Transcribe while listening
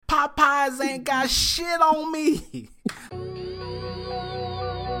guys ain't got shit on me.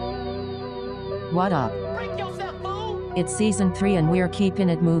 What up? Break yourself, fool! It's season 3 and we're keeping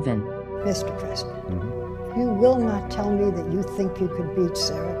it moving. Mr. Preston, you will not tell me that you think you could beat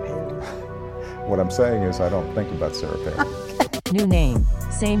Sarah Palin. What I'm saying is I don't think about Sarah Palin. New name,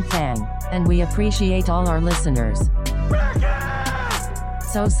 same thing, and we appreciate all our listeners.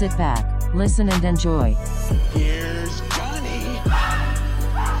 So sit back, listen and enjoy. Here's Johnny.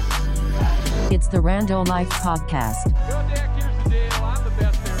 It's the Rando Life Podcast. Yo, Dick, here's the deal. I'm the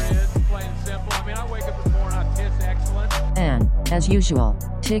best there is, plain and simple. I mean, I wake up in the morning, I piss excellent. And, as usual,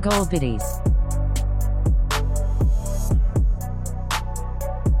 Tig Old Biddies.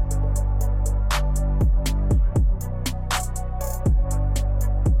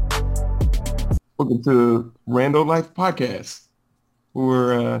 Welcome to Rando Life Podcast.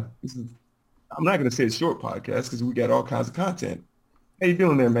 I'm not going to say it's a short podcast because we got all kinds of content. How you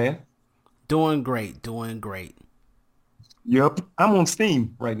doing there, man? Doing great. Yep. I'm on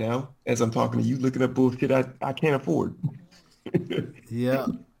Steam right now as I'm talking to you, looking up bullshit I can't afford. Yeah.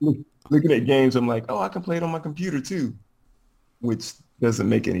 Looking at games, I'm like, oh, I can play it on my computer too, which doesn't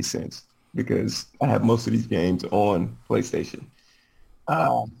make any sense because I have most of these games on PlayStation.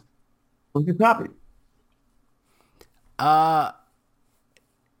 What's your topic?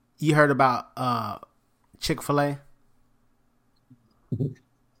 You heard about Chick-fil-A?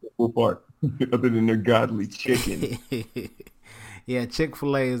 What part? Other than their godly chicken. Yeah,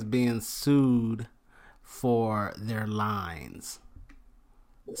 Chick-fil-A is being sued for their lines.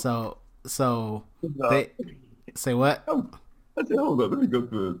 So they say what? I said, hold up, let me go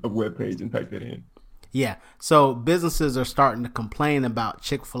to a web page and type that in. Yeah, so businesses are starting to complain about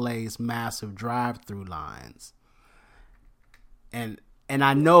Chick-fil-A's massive drive-through lines, and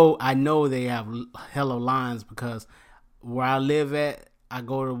I know they have hella lines because where I live at, I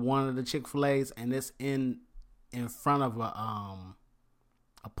go to one of the Chick-fil-A's and it's in front of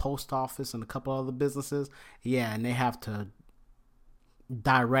a post office and a couple other businesses. Yeah, and they have to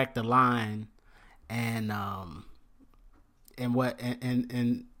direct the line and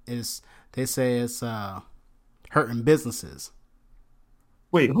is they say it's hurting businesses.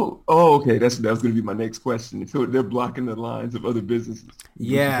 Wait, okay, that was going to be my next question. So they're blocking the lines of other businesses.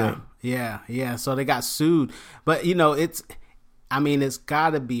 Yeah. So they got sued, but it's got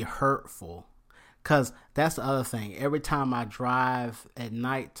to be hurtful, because that's the other thing. Every time I drive at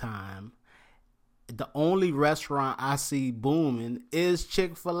nighttime, the only restaurant I see booming is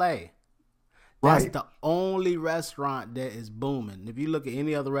Chick-fil-A. That's Right. the only restaurant that is booming. If you look at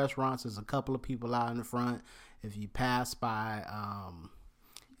any other restaurants, there's a couple of people out in the front. If you pass by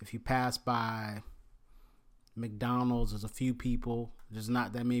McDonald's, there's a few people. There's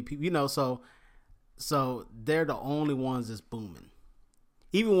not that many people, so they're the only ones that's booming.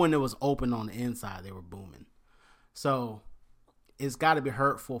 Even when it was open on the inside, they were booming. So it's got to be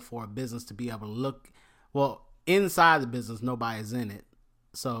hurtful for a business to be able to look. Well, inside the business, nobody's in it,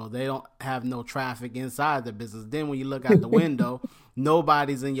 so they don't have no traffic inside the business. Then when you look out the window,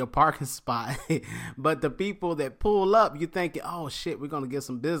 nobody's in your parking spot. But the people that pull up, you thinking, oh shit, we're gonna get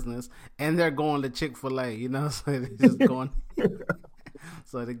some business, and they're going to Chick-fil-A, so they're just going.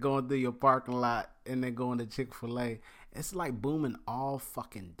 So they're going through your parking lot and they're going to Chick-fil-A. It's like booming all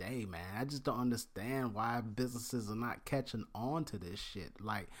fucking day, man. I just don't understand why businesses are not catching on to this shit.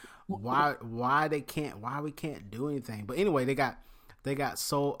 Like, why we can't do anything. But anyway, they got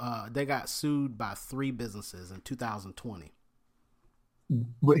sued by 3 businesses in 2020.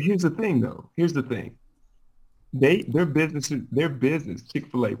 But here's the thing, though. Their business,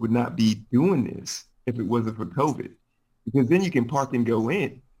 Chick-fil-A, would not be doing this if it wasn't for COVID, because then you can park and go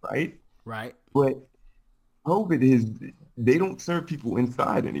in, right? Right. But COVID they don't serve people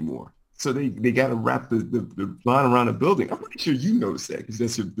inside anymore. So they got to wrap the line around the building. I'm pretty sure you noticed that, because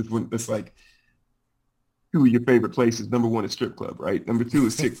that's like 2 of your favorite places. Number 1 is strip club, right? Number 2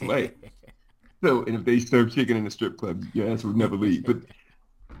 is Chick-fil-A. So, and if they serve chicken in the strip club, your ass would never leave. But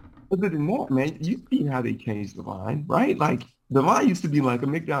other than that, man, you see how they changed the line, right? Like, the line used to be like a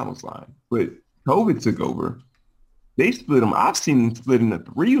McDonald's line, but COVID took over. They split them. I've seen them split into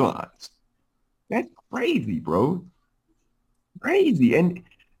 3 lines. That's crazy, bro. Crazy. And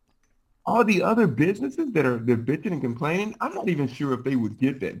all the other businesses they're bitching and complaining, I'm not even sure if they would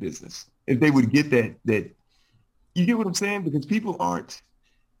get that business. If they would get that, you get what I'm saying? Because people aren't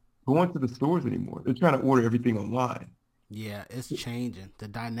going to the stores anymore. They're trying to order everything online. Yeah, it's changing. The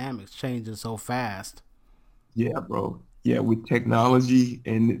dynamics changing so fast. Yeah, bro. Yeah, with technology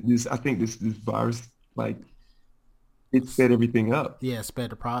and this, I think this virus, like, it sped everything up. Yeah, sped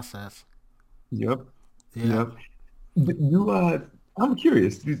the process. Yep. Yeah. Yep. You I'm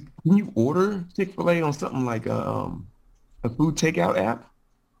curious. Can you order Chick-fil-A on something like a food takeout app?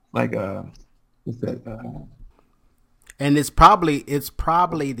 Like what's that? And it's probably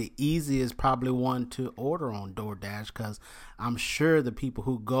the easiest probably one to order on DoorDash, because I'm sure the people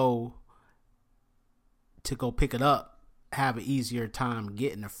who go pick it up have an easier time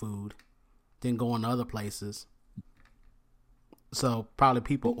getting the food than going to other places. So probably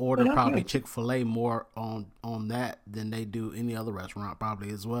people order probably Chick-fil-A more on that than they do any other restaurant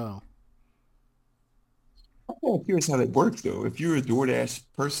probably as well. I'm kind of curious how that works though. If you're a DoorDash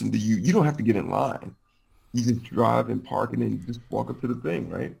person, do you don't have to get in line. You just drive and park and then just walk up to the thing,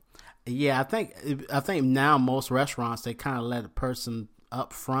 right? Yeah, I think now most restaurants, they kind of let a person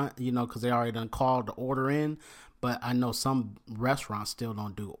up front, because they already done called the order in. But I know some restaurants still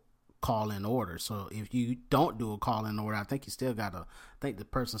don't do call in order. So if you don't do a call in order, I think the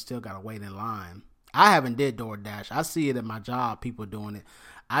person still gotta wait in line. I haven't did DoorDash. I see it at my job, people doing it.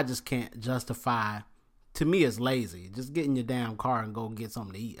 I just can't justify. To me, it's lazy. Just get in your damn car and go get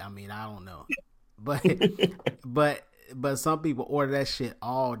something to eat. I mean, I don't know. But but some people order that shit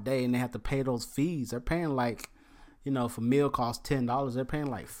all day and they have to pay those fees. They're paying like, if a meal costs $10, they're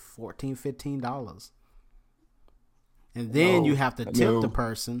paying like $14, $15. And then you have to tip the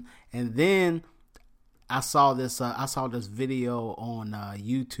person. And then I saw this video on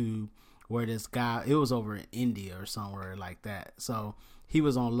YouTube where this guy, it was over in India or somewhere like that. So he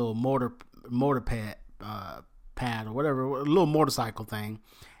was on a little motor pad or whatever, a little motorcycle thing.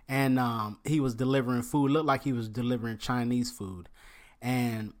 And he was delivering food. Looked like he was delivering Chinese food.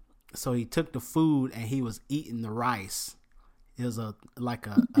 And so he took the food and he was eating the rice. It was a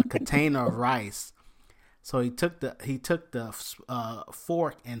container of rice. So he took the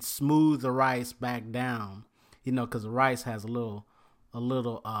fork and smoothed the rice back down, because the rice has a little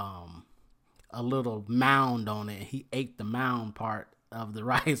mound on it. He ate the mound part of the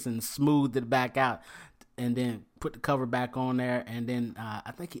rice and smoothed it back out, and then put the cover back on there. And then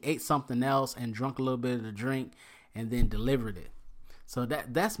I think he ate something else and drank a little bit of the drink, and then delivered it. So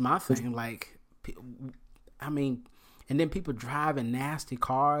that's my thing. Like, I mean, and then people driving nasty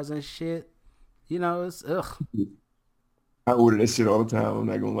cars and shit. It's ugh. I order that shit all the time. I'm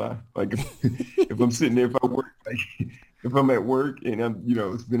not gonna lie. Like if I'm sitting there, if I'm at work and I'm,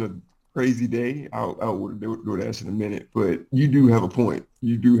 it's been a crazy day, I'll order DoorDash in a minute. But you do have a point. I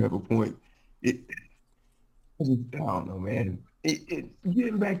don't know, man.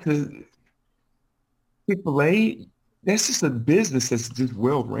 Getting back to Chick-fil-A, that's just a business that's just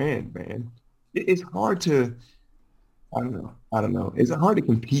well ran, man. It's hard to, I don't know. It's hard to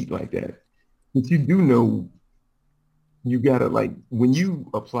compete like that. But you do know you gotta, like, when you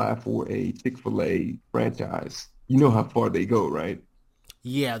apply for a Chick-fil-A franchise, you know how far they go, right?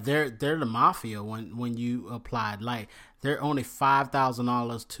 Yeah, they're the mafia when you applied. Like, they're only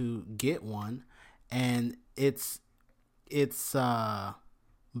 $5,000 to get one, and it's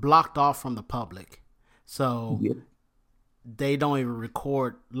blocked off from the public. So they don't even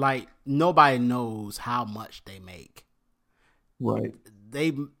record, like, nobody knows how much they make. Right.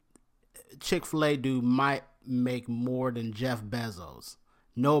 Chick-fil-A might make more than Jeff Bezos.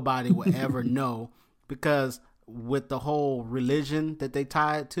 Nobody will ever know, because with the whole religion that they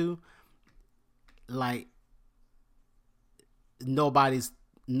tie it to, like, nobody's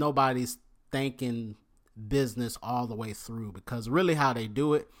thinking business all the way through, because really how they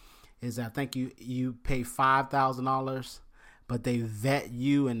do it is, I think you pay $5,000, but they vet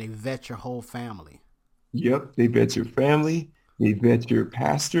you and they vet your whole family. Yep, they vet your family, they vet your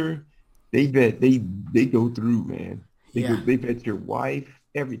pastor. They go through, man. They vet your wife,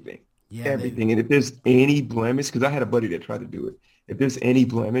 everything. Yeah, everything. And if there's any blemish, because I had a buddy that tried to do it. If there's any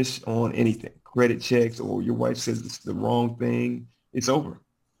blemish on anything, credit checks, or your wife says it's the wrong thing, it's over.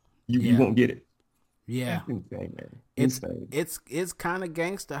 You won't get it. Yeah. That's insane, man. Insane. It's kind of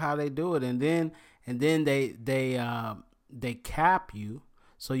gangster how they do it. And then they cap you.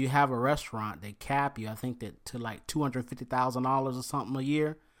 So you have a restaurant, they cap you, I think that to like $250,000 or something a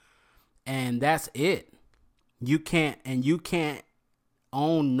year. And that's it. You can't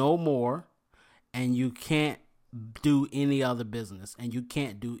own no more, and you can't do any other business, and you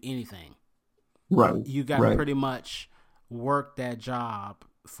can't do anything. Right. You got to pretty much work that job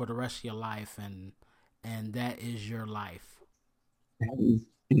for the rest of your life, and that is your life. That is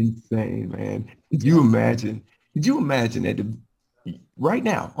insane, man. Could you imagine that right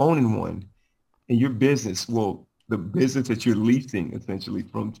now, owning one, and your business, the business that you're leasing essentially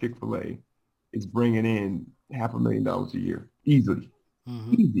from Chick-fil-A is bringing in $500,000 a year. Easily.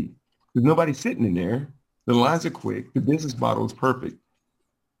 Mm-hmm. Easy. Because nobody's sitting in there. The lines are quick. The business model is perfect.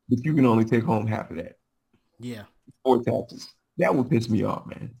 But you can only take home half of that. Yeah. Before taxes. That would piss me off,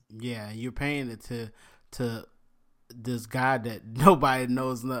 man. Yeah, you're paying it to this guy that nobody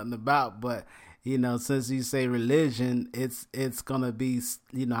knows nothing about. But you know, since you say religion, it's gonna be,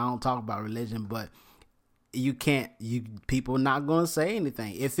 you know, I don't talk about religion, but people not gonna say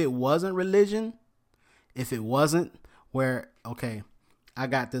anything. If it wasn't religion, if it wasn't where, okay, I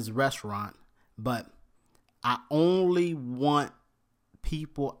got this restaurant, but I only want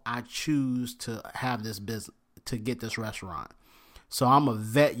people I choose to have this business, to get this restaurant. So I'm gonna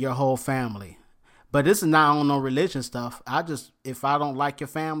vet your whole family. But this is not on no religion stuff. If I don't like your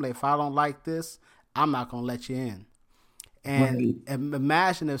family, if I don't like this, I'm not gonna let you in. And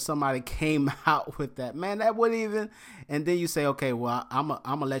imagine if somebody came out with that, man, that wouldn't even. And then you say, okay, well, I'm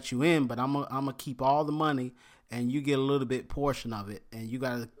gonna let you in, but I'm gonna keep all the money, and you get a little bit portion of it, and you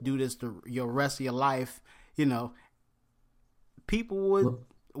gotta do this your rest of your life. You know, people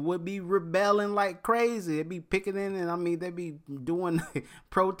would be rebelling like crazy. They'd be picketing, and I mean, they'd be doing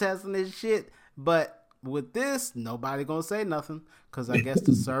protesting and shit. But with this, nobody gonna say nothing, because I guess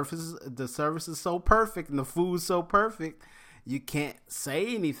the service is so perfect and the food's so perfect, you can't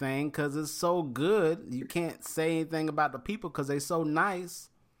say anything because it's so good. You can't say anything about the people because they're so nice.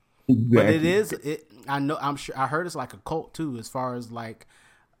 Exactly. But I heard it's like a cult too, as far as like,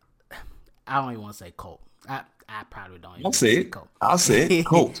 I don't even want to say cult. I probably don't even say it. Cult. I'll say it.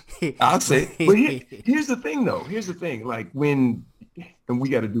 Cult. I'll say it. But here's the thing though. Here's the thing. Like and we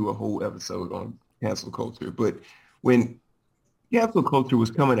got to do a whole episode on cancel culture, but when cancel culture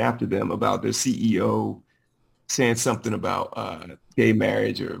was coming after them about their CEO saying something about gay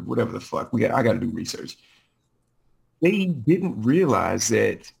marriage or whatever the fuck, I got to do research. They didn't realize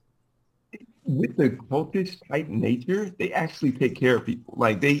that with the cultish type nature, they actually take care of people.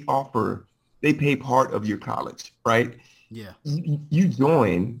 Like they pay part of your college, right? Yeah. You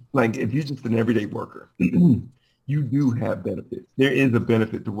join, like if you're just an everyday worker, you do have benefits. There is a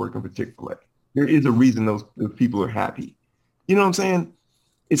benefit to working for Chick-fil-A. There is a reason those people are happy. You know what I'm saying?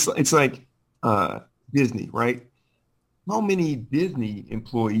 It's like Disney, right? How many Disney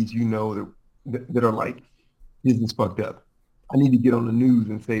employees you know that are like, Disney's fucked up? I need to get on the news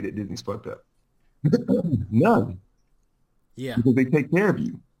and say that Disney's fucked up. None. Yeah. Because they take care of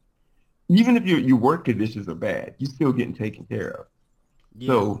you. Even if your work conditions are bad, you're still getting taken care of. Yeah.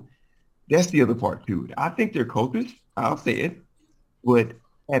 So that's the other part to it. I think they're cultish. I'll say it. But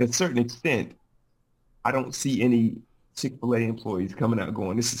at a certain extent, I don't see any Chick-fil-A employees coming out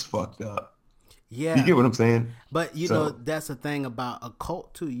going, this is fucked up. Yeah. You get what I'm saying? But you know, that's the thing about a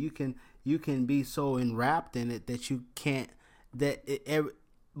cult too. You can be so enwrapped in it that you can't,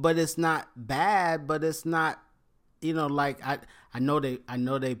 but it's not bad, but it's not, you know, like I know they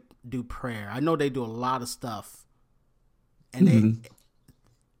do prayer. I know they do a lot of stuff, and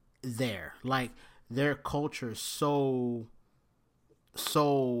like their culture is so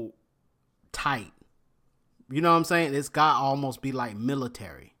tight. You know what I'm saying? It's got to almost be like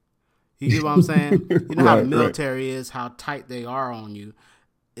military. You get what I'm saying? You know how the military is, how tight they are on you.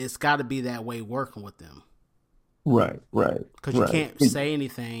 It's got to be that way working with them. Right. Because you can't say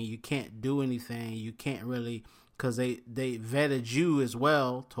anything. You can't do anything. You can't really, because they vetted you as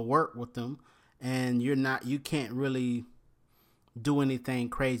well to work with them. And you can't really do anything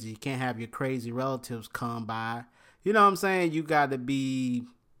crazy. You can't have your crazy relatives come by. You know what I'm saying? You got to be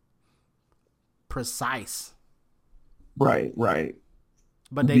precise. Right.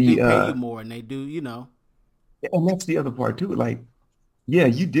 But they do pay you more, and they do, you know. And that's the other part too. Like, yeah,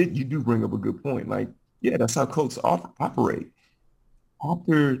 you do bring up a good point. Like, yeah, that's how cults operate.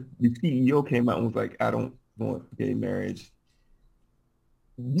 After the CEO came out and was like, I don't want gay marriage,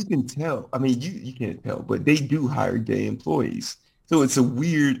 you can tell. I mean, you can't tell, but they do hire gay employees. So it's a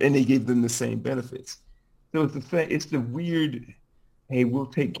weird, and they gave them the same benefits. So it's the weird, hey, we'll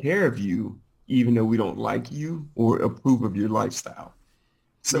take care of you even though we don't like you or approve of your lifestyle.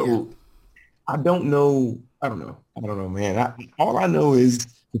 So yeah. I don't know, man. All I know is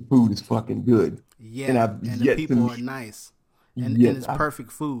the food is fucking good. Yeah, and the people are nice. And it's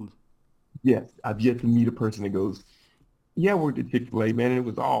perfect food. Yes, I've yet to meet a person that goes, yeah, I worked at Chick-fil-A, man, and it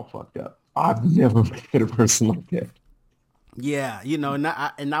was all fucked up. I've never met a person like that. Yeah, you know, and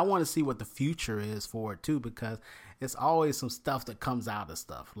I want to see what the future is for it too, because it's always some stuff that comes out of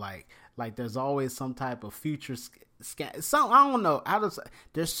stuff. Like there's always some type of future some, I don't know.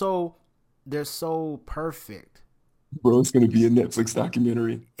 They're so perfect. Bro, it's gonna be a Netflix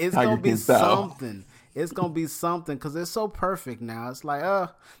documentary. It's gonna be something. It's gonna be something because it's so perfect now. It's like,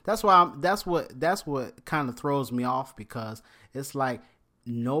 that's what kind of throws me off, because it's like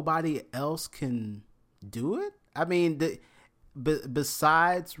nobody else can do it. I mean,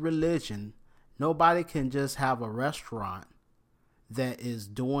 besides religion, nobody can just have a restaurant that is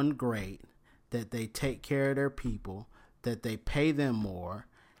doing great, that they take care of their people, that they pay them more,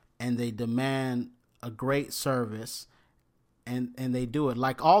 and they demand a great service, and they do it.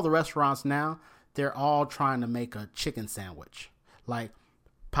 Like all the restaurants now, they're all trying to make a chicken sandwich. Like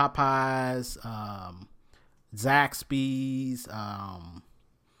Popeyes, Zaxby's,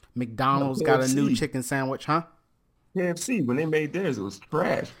 McDonald's got a new chicken sandwich, huh? KFC, when they made theirs, it was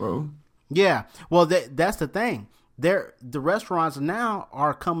trash, bro. Yeah. Well, that's the thing. The restaurants now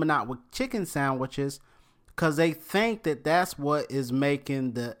are coming out with chicken sandwiches because they think that that's what is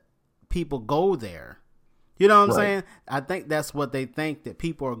making the people go there. You know what I'm saying? I think that's what they think, that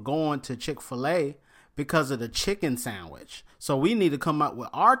people are going to Chick-fil-A because of the chicken sandwich. So we need to come up with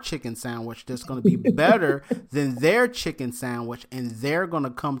our chicken sandwich that's going to be better than their chicken sandwich, and they're going to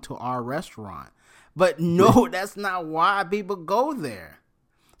come to our restaurant. But no, that's not why people go there.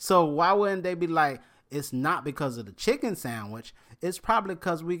 So why wouldn't they be like, it's not because of the chicken sandwich. It's probably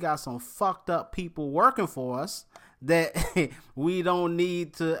because we got some fucked up people working for us that we don't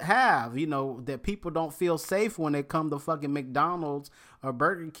need to have, that people don't feel safe when they come to fucking McDonald's or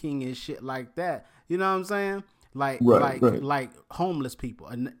Burger King and shit like that. You know what I'm saying? Like homeless people.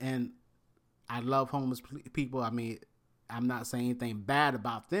 And I love homeless people. I mean, I'm not saying anything bad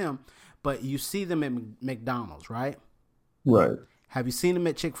about them, but you see them at McDonald's, right? Right. Have you seen them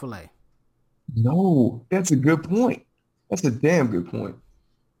at Chick-fil-A? No, that's a good point. That's a damn good point.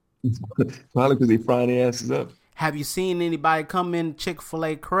 Probably because they frying their asses up. Have you seen anybody come in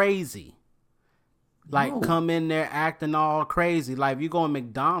Chick-fil-A crazy? Like, no. Come in there acting all crazy. Like, if you go to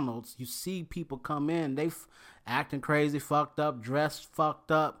McDonald's, you see people come in, they acting crazy, fucked up, dressed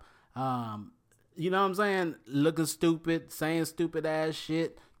fucked up. You know what I'm saying? Looking stupid, saying stupid ass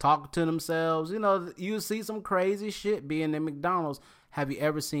shit, talking to themselves. You see some crazy shit being in McDonald's. Have you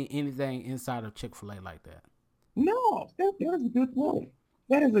ever seen anything inside of Chick-fil-A like that? No, that is a good point.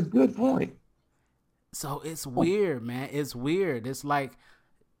 That is a good point. So it's weird, man. It's weird. It's like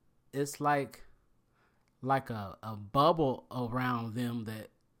a bubble around them that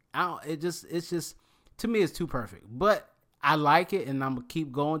it's just to me it's too perfect. But I like it, and I'm gonna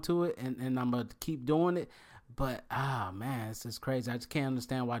keep going to it, and I'm gonna keep doing it. But man, it's just crazy. I just can't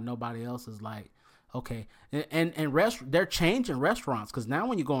understand why nobody else is like, okay. And they're changing restaurants, because now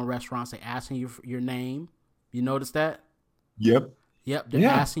when you go in restaurants, they're asking you for your name. You notice that? Yep. They're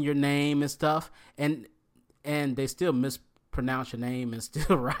asking your name and stuff, and they still mispronounce your name and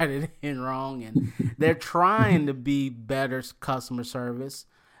still write it in wrong, and they're trying to be better customer service,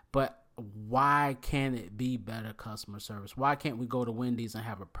 but why can't it be better customer service? Why can't we go to Wendy's and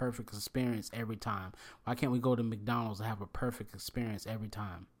have a perfect experience every time? Why can't we go to McDonald's and have a perfect experience every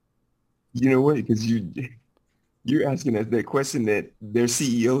time? You know what? Because you're asking that question that their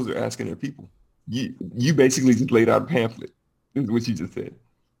CEOs are asking their people. You basically just laid out a pamphlet. This is what you just said,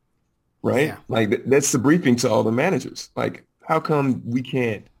 right? Yeah. Like that's the briefing to all the managers. Like, how come we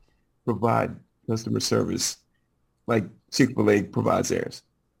can't provide customer service like Chick-fil-A provides theirs?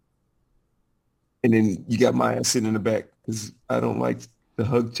 And then you got my ass sitting in the back because I don't like to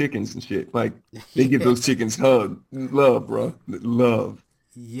hug chickens and shit. Like, they give those chickens love, bro, love.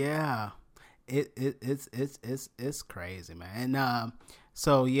 Yeah, it's crazy, man. And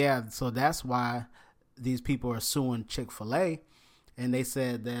so that's why these people are suing Chick-fil-A, and they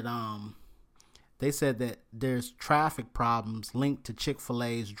said that there's traffic problems linked to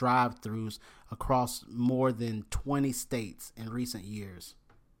Chick-fil-A's drive-thrus across more than 20 states in recent years.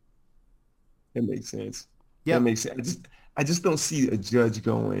 That makes sense. Yeah, that makes sense. I just don't see a judge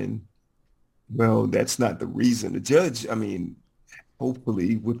going, well, that's not the reason. The judge, I mean,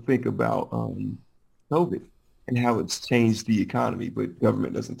 hopefully would think about COVID and how it's changed the economy, but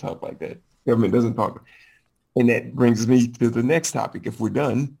government doesn't talk like that. Government doesn't talk. And that brings me to the next topic, if we're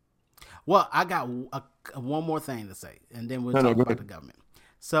done. Well, I got one more thing to say, and then we'll talk about the government.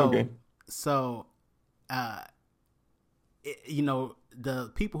 So,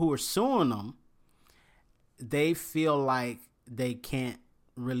 the people who are suing them, they feel like they can't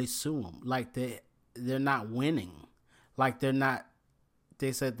really sue them. Like they're not winning. Like they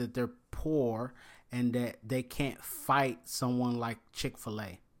said that they're poor and that they can't fight someone like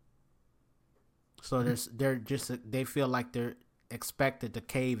Chick-fil-A. So they feel like they're expected to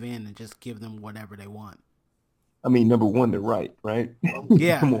cave in and just give them whatever they want. I mean, number one, they're right?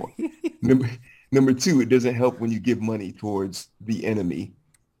 Yeah. Come on. Number two, it doesn't help when you give money towards the enemy,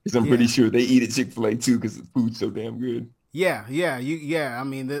 because I'm pretty sure they eat at Chick-fil-A too because the food's so damn good. Yeah. I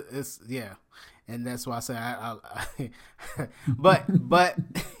mean, it's and that's why I say but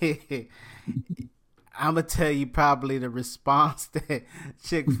I'm gonna tell you probably the response that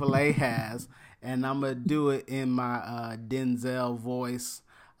Chick-fil-A has and I'm gonna do it in my Denzel voice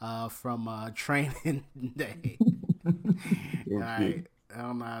from Training Day. All right, I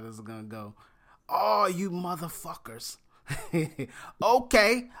don't know how this is gonna go. Oh, you motherfuckers.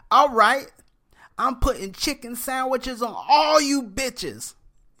 Okay, all right. I'm putting chicken sandwiches on all you bitches.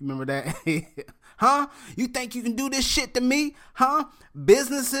 Remember that? Huh? You think you can do this shit to me? Huh?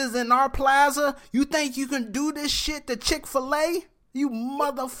 Businesses in our plaza, you think you can do this shit to Chick-fil-A? You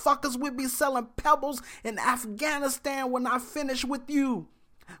motherfuckers would be selling pebbles in Afghanistan when I finish with you.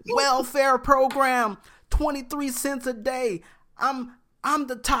 Welfare program, 23 cents a day. I'm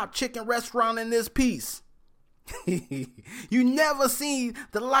the top chicken restaurant in this piece. You never seen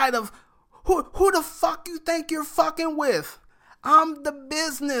the light of who the fuck you think you're fucking with? I'm the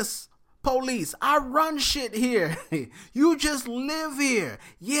business police. I run shit here. You just live here.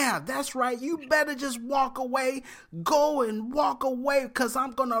 Yeah, that's right. You better just walk away. Go and walk away, because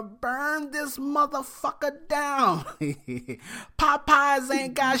I'm going to burn this motherfucker down. Popeyes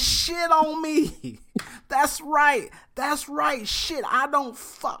ain't got shit on me. That's right. That's right. Shit, I don't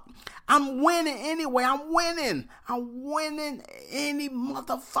fuck. I'm winning anyway. I'm winning any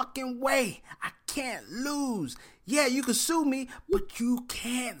motherfucking way. I can't lose. Yeah, you can sue me, but you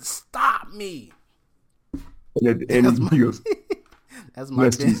can't stop me. And That's my, he goes, that's my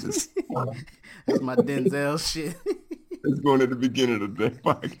bless Jesus. That's my Denzel shit. It's going at the beginning of the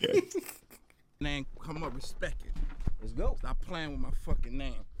podcast. Name, come up, respect it. Let's go. Stop playing with my fucking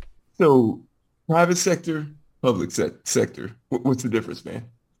name. So, private sector, public sector. What's the difference, man?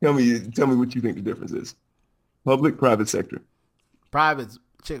 Tell me what you think the difference is. Public, private sector. Private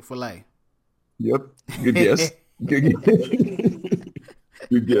Chick-fil-A. Yep. Good guess. Good guess.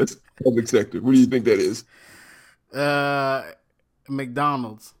 Good guess. Public sector. What do you think that is?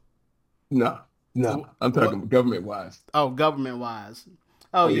 McDonald's. No. I'm talking government-wise. Oh, government-wise.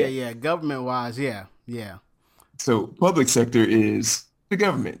 Oh, yeah. yeah. Government-wise, yeah. So public sector is the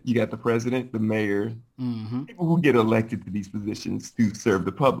government. You got the president, the mayor, people who get elected to these positions to serve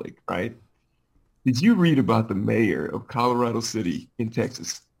the public, right? Did you read about the mayor of Colorado City in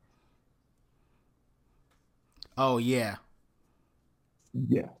Texas? Oh, yeah.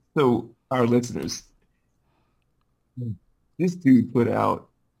 Yeah. So our listeners, this dude put out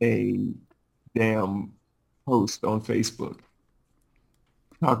a damn post on Facebook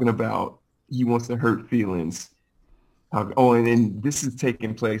talking about he wants to hurt feelings. And this is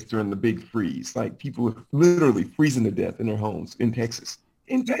taking place during the big freeze. Like, people are literally freezing to death in their homes in Texas.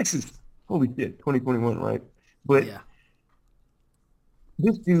 In Texas. Holy shit, 2021, right? But Yeah.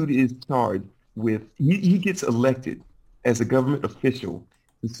 this dude is charged with, he gets elected as a government official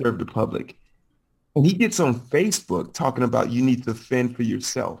to serve the public. And he gets on Facebook talking about you need to fend for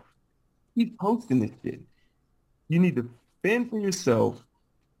yourself. He's posting this shit. You need to fend for yourself.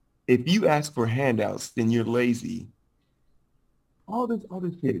 If you ask for handouts, then you're lazy. All this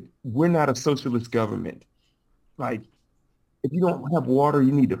other shit. We're not a socialist government. Like, if you don't have water,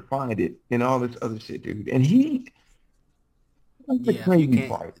 you need to find it, and all this other shit, dude. And that's the crazy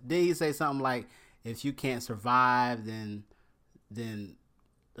part. Did he say something like, if you can't survive, then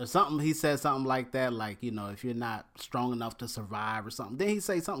or something? He said something like that, like, if you're not strong enough to survive or something. Did he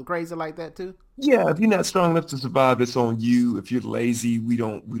say something crazy like that too? Yeah, if you're not strong enough to survive, it's on you. If you're lazy, we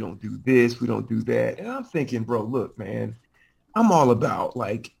don't do this, we don't do that. And I'm thinking, bro, look, man, I'm all about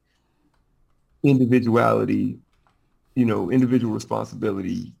like individuality, individual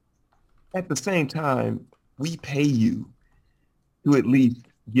responsibility. At the same time, we pay you to at least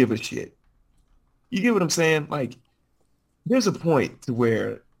give a shit. You get what I'm saying? Like, there's a point to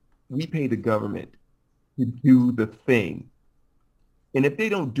where we pay the government to do the thing. And if they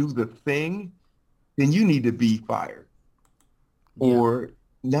don't do the thing, then you need to be fired. Yeah. Or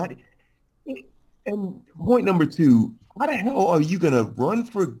not. And point number two, how the hell are you going to run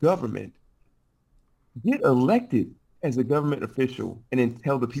for government, get elected as a government official, and then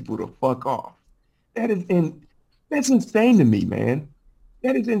tell the people to fuck off? That's insane to me, man.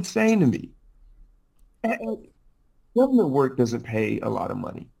 That is insane to me. Government work doesn't pay a lot of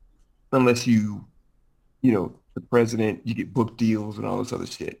money unless the president, you get book deals and all this other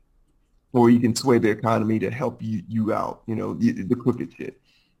shit. Or you can sway the economy to help you out, the crooked shit.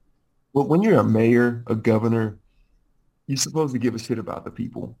 But when you're a mayor, a governor, you're supposed to give a shit about the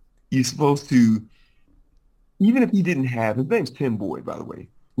people. You're supposed to, even if he didn't have, his name's Tim Boyd, by the way,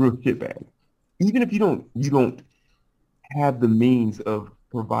 real shitbag. Even if you don't have the means of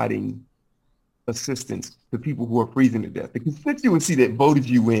providing assistance to people who are freezing to death, the constituency that voted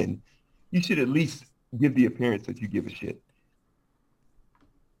you in, you should at least give the appearance that you give a shit.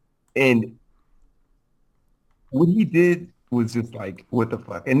 And what he did was just like, what the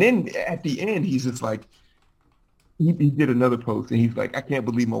fuck? And then at the end, he's just like, he did another post and he's like, I can't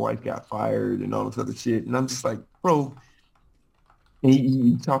believe my wife got fired and all this other shit. And I'm just like, bro, and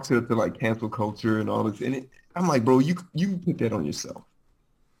he talks it up to like cancel culture and all this. And I'm like, bro, you put that on yourself.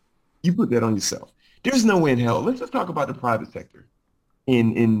 You put that on yourself. There's no way in hell. Let's just talk about the private sector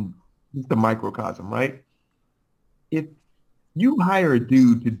in the microcosm, right? If you hire a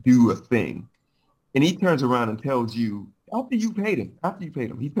dude to do a thing and he turns around and tells you, after you paid him,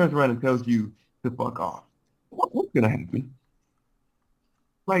 he turns around and tells you to fuck off. What's going to happen?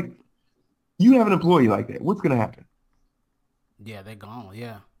 Like, you have an employee like that. What's going to happen? Yeah, they're gone.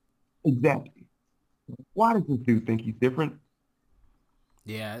 Yeah. Exactly. Why does this dude think he's different?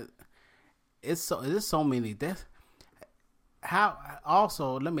 Yeah. There's so many. How,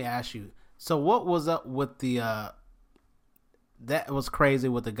 also, let me ask you. So what was up with that was crazy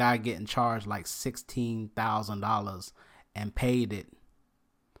with the guy getting charged like $16,000 and paid it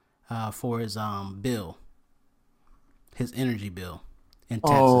for his bill, his energy bill in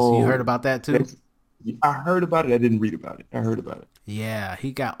Texas. You heard about that too? I heard about it. I didn't read about it. I heard about it. Yeah,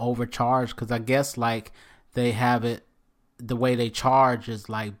 he got overcharged because I guess like they have it, the way they charge is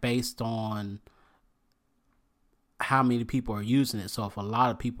like based on how many people are using it. So if a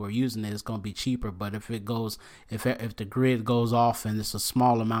lot of people are using it, it's going to be cheaper. But if the grid goes off and it's a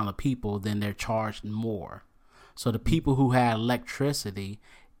small amount of people, then they're charged more. So the people who had electricity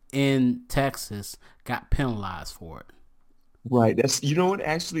in Texas got penalized for it. Right. That's, you know what?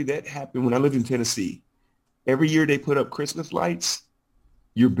 Actually, that happened when I lived in Tennessee. Every year they put up Christmas lights,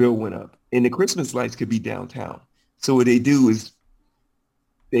 your bill went up. And the Christmas lights could be downtown. So what they do is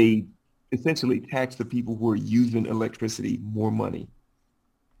they essentially tax the people who are using electricity more money,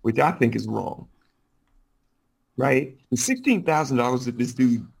 which I think is wrong. Right? The $16,000 that this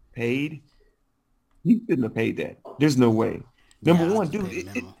dude paid, he shouldn't have paid that. There's no way. Number one, dude, you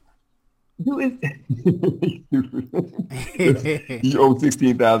owe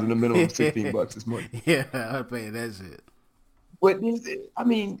 $16,000, the minimum of $16 is money. Yeah, I pay that shit. But I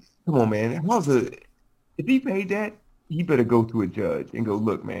mean, come on, man. If he paid that, he better go to a judge and go,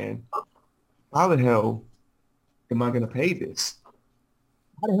 look, man, how the hell am I going to pay this?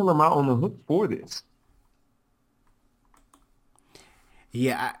 How the hell am I on the hook for this?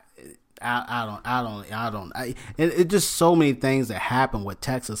 Yeah, I don't. It's just so many things that happen with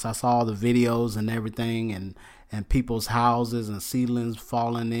Texas. I saw the videos and everything, and people's houses and ceilings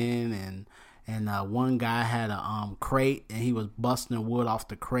falling in, and one guy had a crate and he was busting wood off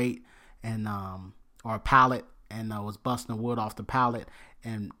the crate and or a pallet and was busting wood off the pallet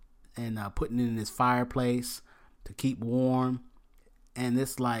and putting it in his fireplace to keep warm. And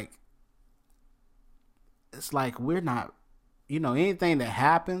it's like we're not. You know, anything that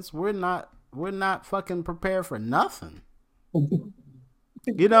happens, we're not fucking prepared for nothing. You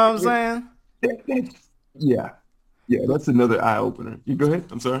know what I'm saying? Yeah, that's another eye opener. You go ahead.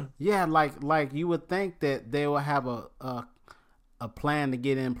 I'm sorry. Yeah, like you would think that they will have a plan to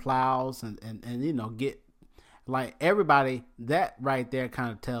get in plows and you know get like everybody. That right there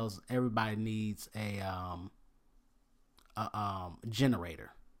kind of tells everybody needs a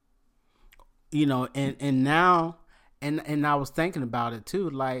generator. You know, and now. And I was thinking about it too,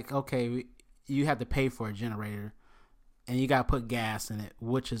 like, okay, you have to pay for a generator and you got to put gas in it,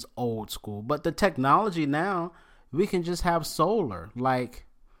 which is old school. But the technology now, we can just have solar. Like,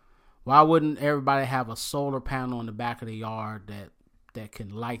 why wouldn't everybody have a solar panel in the back of the yard that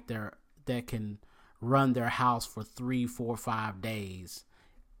can run their house for 3, 4, 5 days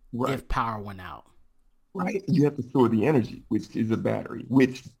if power went out? Right. You have to store the energy, which is a battery,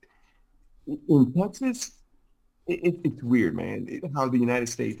 which in Texas, it's weird, man, how the United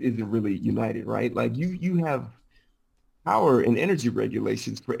States isn't really united, right? Like you have power and energy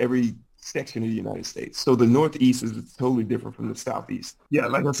regulations for every section of the United States. So the Northeast is totally different from the Southeast. Yeah,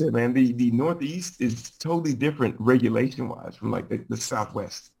 like I said, man, the Northeast is totally different regulation-wise from like the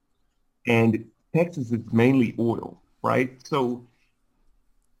Southwest. And Texas is mainly oil, right? So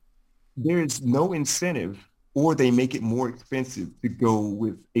there's no incentive, or they make it more expensive to go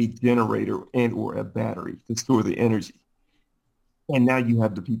with a generator and or a battery to store the energy. And now you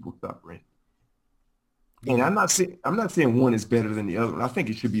have the people suffering. And I'm not saying one is better than the other one. I think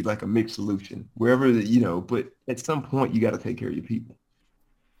it should be like a mixed solution wherever, but at some point you got to take care of your people.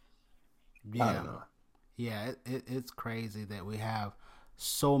 Yeah. I don't know. Yeah, it's crazy that we have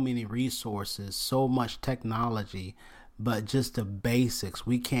so many resources, so much technology, but just the basics.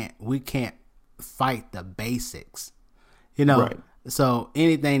 We can't fight the basics, right. So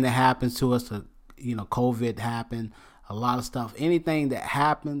anything that happens to us, COVID happened, a lot of stuff, anything that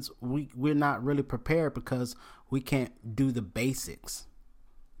happens, we're not really prepared because We can't do the basics.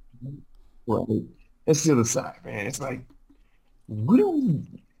 Right. That's the other side, man. It's like,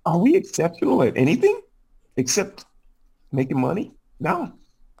 are we exceptional at anything except making money? No,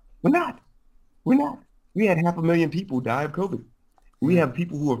 we're not. We're not. We had 500,000 people die of COVID. We have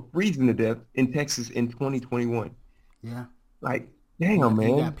people who are freezing to death in Texas in 2021. Yeah. Like, damn, man.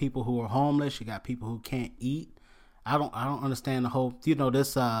 You got people who are homeless. You got people who can't eat. I don't understand the whole.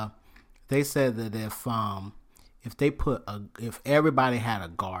 This. They said that if everybody had a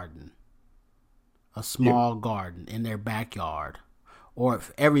garden, a small garden in their backyard, or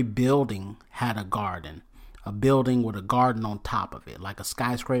if every building had a garden, a building with a garden on top of it, like a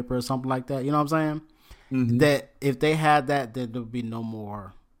skyscraper or something like that. You know what I'm saying? Mm-hmm. That if they had that, then there would be no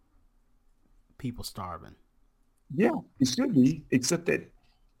more people starving. Yeah, it should be, except that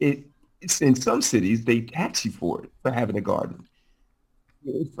it's in some cities they tax you for it, for having a garden.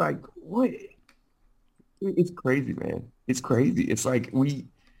 It's like, what? It's crazy, man. It's crazy. It's like we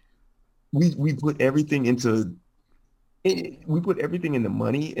put everything into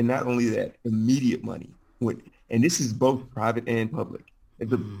money, and not only that, immediate money. And this is both private and public. If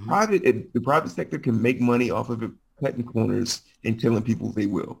the private sector can make money off of it, cutting corners and telling people they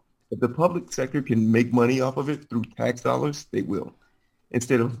will. If the public sector can make money off of it through tax dollars, they will,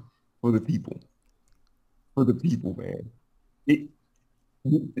 instead of for the people. For the people, man.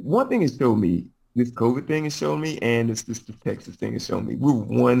 One thing has shown me, this COVID thing has shown me, and this Texas thing has shown me, we're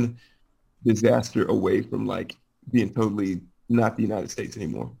one disaster away from like being totally not the United States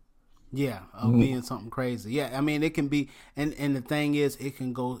anymore. Yeah, being something crazy. Yeah, I mean, it can be, and the thing is, it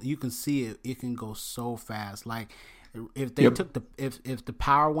can go. You can see it. It can go so fast. Like if they took if the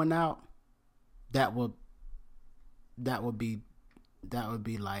power went out, that would be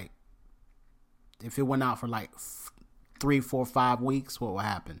like, if it went out for like 3, 4, 5 weeks, what would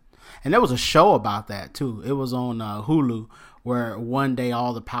happen? And there was a show about that too. It was on Hulu, where one day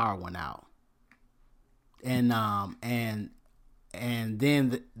all the power went out, and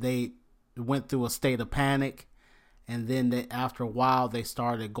then they went through a state of panic, and then after a while they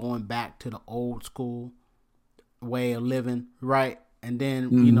started going back to the old school way of living, right? And then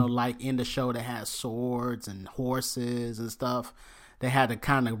like in the show, they had swords and horses and stuff. They had to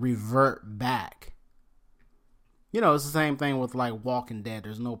kind of revert back. It's the same thing with like Walking Dead.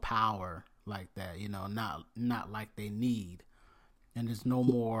 There's no power like that, not like they need, and there's no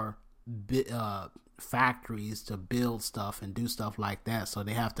more factories to build stuff and do stuff like that, so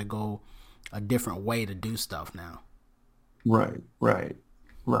they have to go a different way to do stuff now. Right.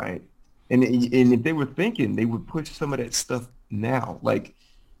 And if they were thinking, they would push some of that stuff now. Like,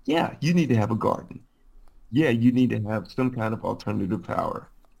 yeah, you need to have a garden. Yeah, you need to have some kind of alternative power.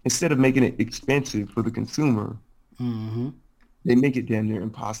 Instead of making it expensive for the consumer, they make it damn near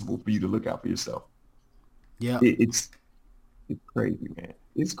impossible for you to look out for yourself. Yeah, it's crazy, man.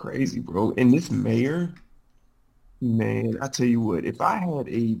 It's crazy, bro. And this mayor, man, I tell you what, if I had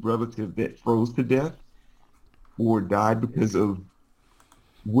a relative that froze to death or died because of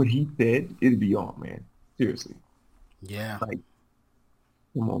what he said, it'd be on, man. Seriously. Yeah. Like,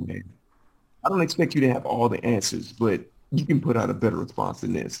 come on, man. I don't expect you to have all the answers, but you can put out a better response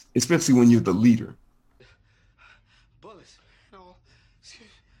than this, especially when you're the leader. Bullets. No. Excuse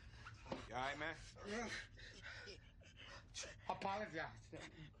me. You all right, man? Apologize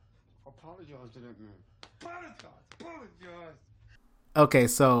to that man. Apologize. Okay,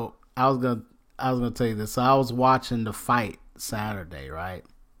 so I was gonna tell you this. So I was watching the fight Saturday, right?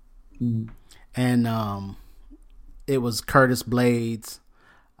 And it was Curtis Blades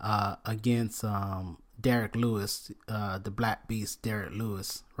against Derek Lewis, the Black Beast, Derek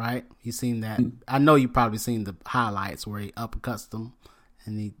Lewis, right? You seen that? I know you probably seen the highlights where he uppercuts them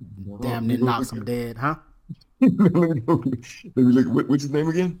and he damn near knocks him dead, huh? Let me look. What's his name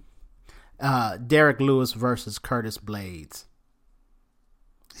again? Derek Lewis versus Curtis Blades.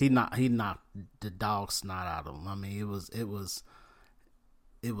 He knocked the dog snot out of him. I mean, it was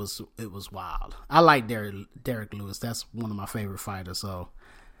wild. I like Derek Lewis. That's one of my favorite fighters. So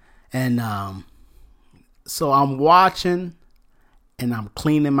I'm watching, and I'm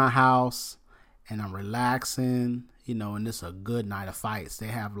cleaning my house, and I'm relaxing, and it's a good night of fights. They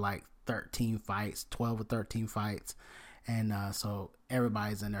have like 13 fights, 12 or 13 fights, and so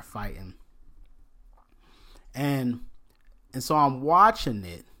everybody's in there fighting, and so I'm watching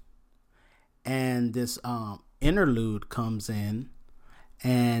it, and this interlude comes in,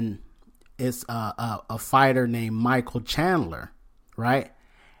 and it's a fighter named Michael Chandler, right?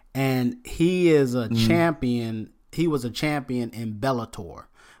 And he is a champion. He was a champion in Bellator,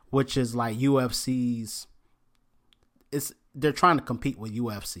 which is like UFC's. They're trying to compete with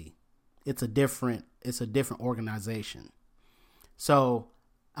UFC. It's a different it's a different organization. So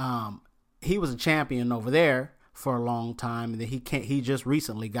he was a champion over there for a long time, and then he just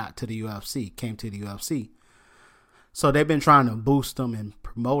recently got to the UFC, came to the UFC. So they've been trying to boost him and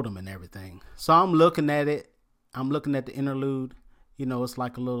promote him and everything. So I'm looking at it. I'm looking at the interlude. You know, it's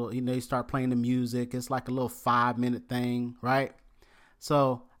like a little, you know, you start playing the music. It's like a little 5-minute thing, right?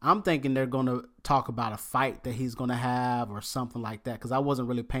 So I'm thinking they're going to talk about a fight that he's going to have or something like that, because I wasn't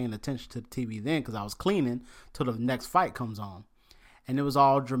really paying attention to the TV then because I was cleaning till the next fight comes on. And it was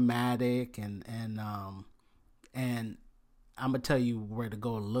all dramatic, and I'm going to tell you where to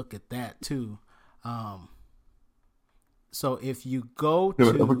go look at that too. So if you go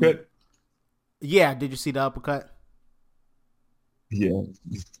to The uppercut? Yeah, did you see the uppercut? Yeah,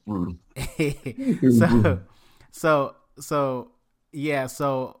 it's brutal. So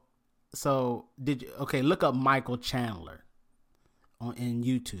did you, okay, look up Michael Chandler in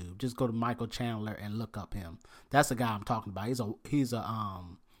YouTube. Just go to Michael Chandler and look up him. That's the guy I'm talking about. He's a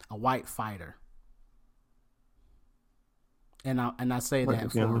white fighter. And I say Michael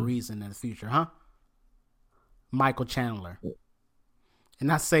that for Chandler. a reason in the future, huh? Michael Chandler.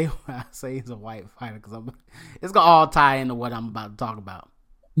 And I say he's a white fighter because it's gonna all tie into what I'm about to talk about.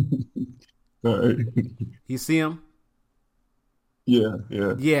 All right. You see him? Yeah.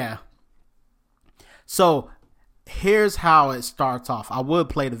 Yeah. So here's how it starts off. I would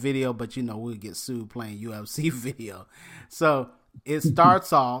play the video, but you know we'll get sued playing UFC video. So it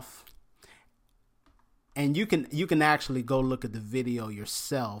starts off, and you can actually go look at the video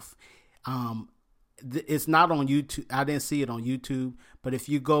yourself. It's not on YouTube. I didn't see it on YouTube, but if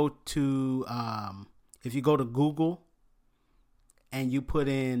you go to Google and you put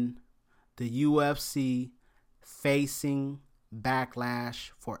in the UFC facing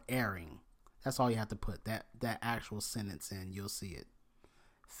backlash for airing, that's all you have to put that actual sentence in. You'll see it.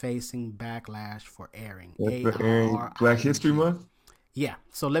 Facing backlash for airing. That's for airing Black History Month? Yeah.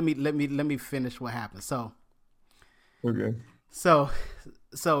 So let me finish what happened. So Okay. So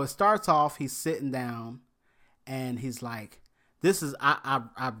it starts off, he's sitting down and he's like, this is,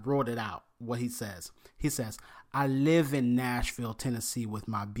 I wrote it out, what he says. He says, I live in Nashville, Tennessee with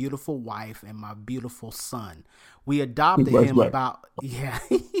my beautiful wife and my beautiful son. We adopted him about,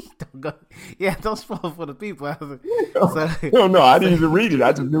 don't spoil for the people. No, I didn't even read it.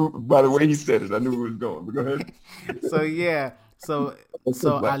 I just knew by the way he said it. I knew where it was going, but go ahead. So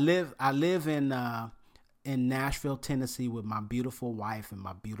I live in Nashville, Tennessee with my beautiful wife and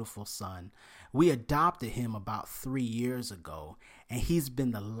my beautiful son. We adopted him about 3 years ago, and he's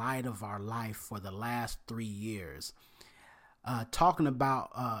been the light of our life for the last 3 years. He's talking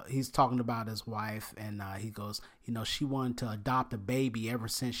about his wife, and he goes, you know, she wanted to adopt a baby ever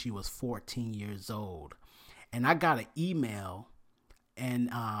since she was 14 years old. And I got an email and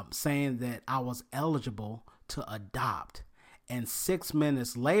saying that I was eligible to adopt. And 6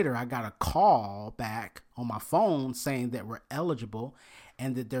 minutes later, I got a call back on my phone saying that we're eligible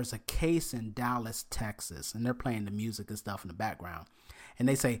and that there's a case in Dallas, Texas. And they're playing the music and stuff in the background. And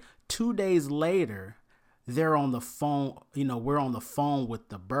they say 2 days later, they're on the phone. You know, we're on the phone with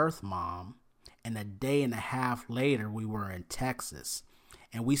the birth mom. And a day and a half later, we were in Texas.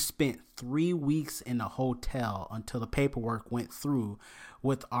 And we spent 3 weeks in a hotel until the paperwork went through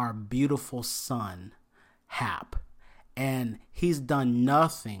with our beautiful son, Hap. And he's done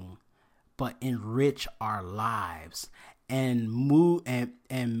nothing but enrich our lives and move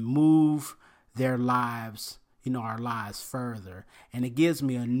their lives, you know, our lives further. And it gives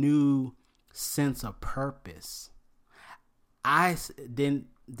me a new sense of purpose. Then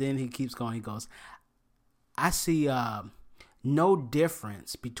he keeps going. He goes, I see no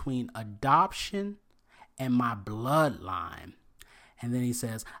difference between adoption and my bloodline. And then he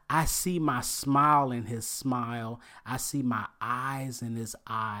says, I see my smile in his smile. I see my eyes in his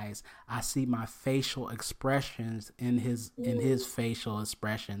eyes. I see my facial expressions in his facial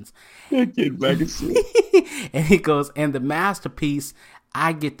expressions. That kid black as shit. And he goes, and the masterpiece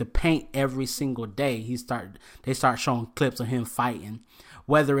I get to paint every single day. They start showing clips of him fighting,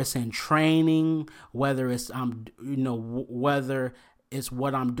 whether it's in training, whether it's whether it's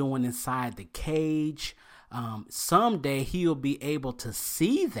what I'm doing inside the cage. Someday he'll be able to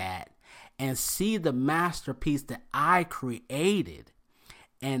see that and see the masterpiece that I created.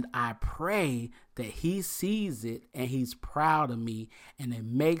 And I pray that he sees it and he's proud of me and it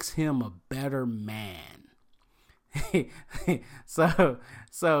makes him a better man. So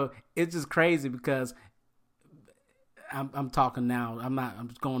it's just crazy because I'm talking now. I'm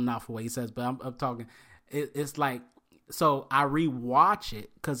just going off of what he says, but I'm talking. It's like, so I rewatch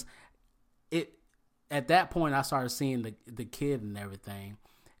it because at that point I started seeing the kid and everything,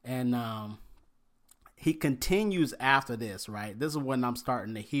 and he continues after this, right? This is when I'm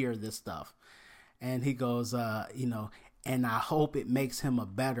starting to hear this stuff. And he goes, and I hope it makes him a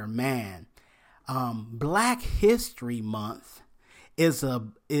better man. Black History Month is a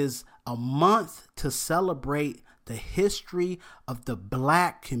month to celebrate the history of the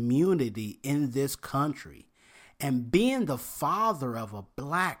black community in this country. And being the father of a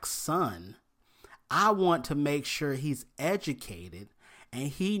black son, I want to make sure he's educated and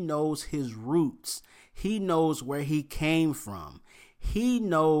he knows his roots. He knows where he came from. He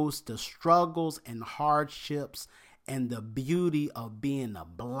knows the struggles and hardships and the beauty of being a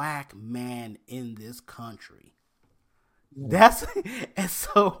black man in this country. That's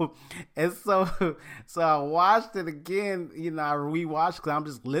so I watched it again. I rewatched because I'm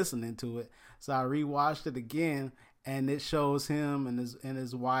just listening to it. So I rewatched it again, and it shows him and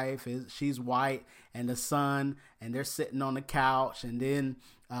his wife. She's white, and the son, and they're sitting on the couch, and then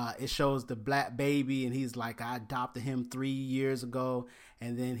it shows the black baby, and he's like, I adopted him 3 years ago,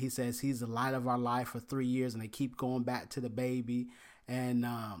 and then he says he's the light of our life for 3 years, and they keep going back to the baby, and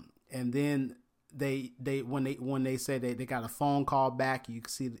then they when they say they got a phone call back, you can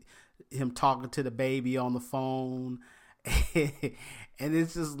see him talking to the baby on the phone, and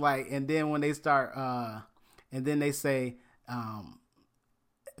it's just like, and then when they start, and then they say,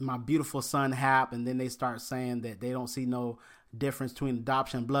 my beautiful son Hap, and then they start saying that they don't see no difference between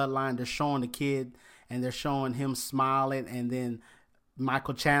adoption and bloodline. They're showing the kid, and they're showing him smiling, and then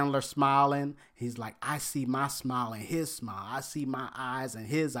Michael Chandler smiling. He's like, I see my smile and his smile. I see my eyes and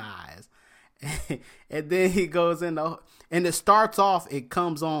his eyes. And then he goes in, and it starts off, it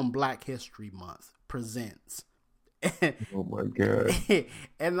comes on Black History Month presents. Oh my God.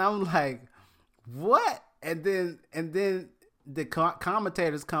 And I'm like, what? And then the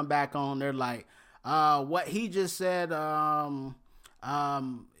commentators come back on. They're like, what he just said, I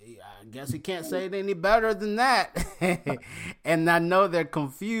guess he can't say it any better than that. And I know they're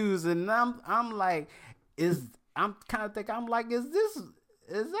confused, and I'm like, I'm kind of thinking, I'm like, was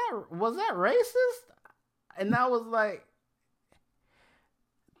that racist? And I was like,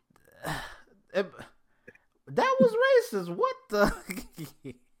 that was racist. What the?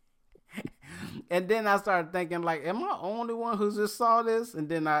 And then I started thinking, like, am I the only one who just saw this? And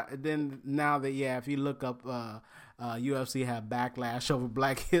then now that, if you look up, UFC had backlash over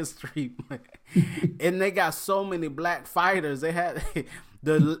Black History, and they got so many black fighters. They had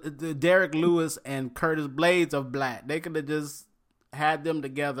the Derek Lewis and Curtis Blades of black. They could have just had them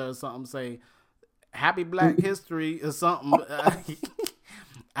together or something, say Happy Black History or something.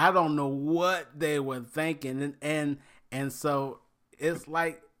 I don't know what they were thinking, and so it's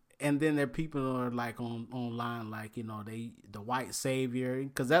like, and then there are people who are like online, like, the white savior,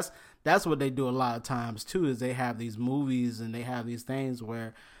 because that's what they do a lot of times too, is they have these movies and they have these things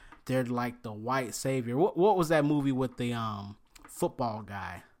where they're like the white savior. What was that movie with the football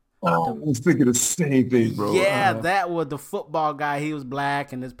guy? Oh, I was thinking the same thing, bro. Yeah, that was the football guy. He was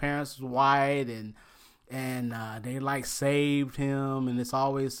black and his parents was white, and they like saved him, and it's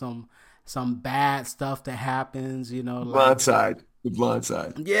always some bad stuff that happens, like Blindside. The Blind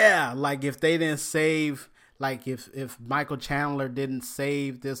Side. Yeah, like if they didn't save, like if Michael Chandler didn't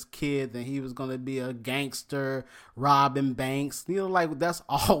save this kid, then he was gonna be a gangster robbing banks. Like that's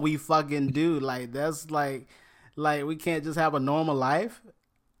all we fucking do. Like that's like we can't just have a normal life.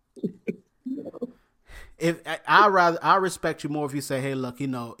 If I respect you more if you say, hey, look,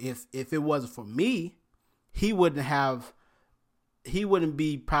 if it wasn't for me, he wouldn't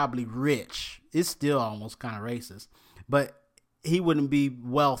be probably rich. It's still almost kind of racist, but he wouldn't be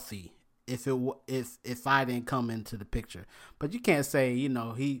wealthy if I didn't come into the picture. But you can't say, he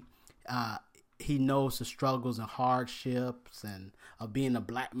knows the struggles and hardships and of being a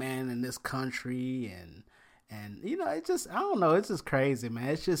black man in this country, and it just, I don't know, it's just crazy, man.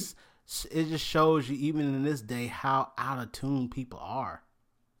 It just shows you, even in this day, how out of tune people are.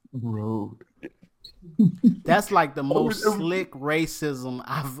 Bro. That's like the most slick racism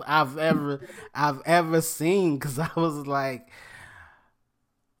I've ever seen, because I was like,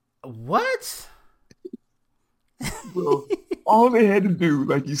 what? Bro, all they had to do,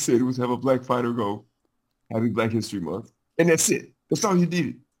 like you said, was have a black fighter go, Happy Black History Month, and that's it. That's all you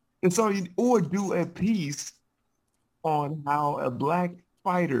did. That's all you, or do a piece on how a black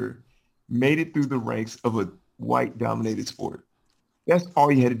fighter made it through the ranks of a white-dominated sport. That's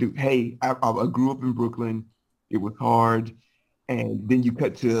all you had to do. Hey, I grew up in Brooklyn. It was hard. And then you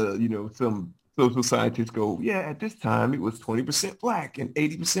cut to, some social scientists go, yeah, at this time it was 20% black and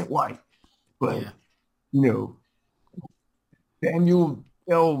 80% white. But, Samuel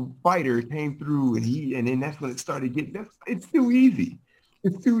L. Fighter came through, and then that's when it started getting, it's too easy.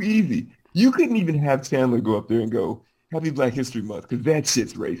 It's too easy. You couldn't even have Chandler go up there and go, Happy Black History Month, because that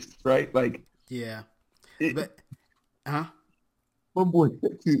shit's racist, right? Like, Yeah, it, but huh? my boy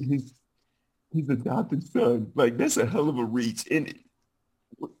said to his adopted son, like, that's a hell of a reach. And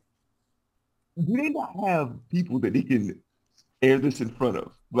do they not have people that they can air this in front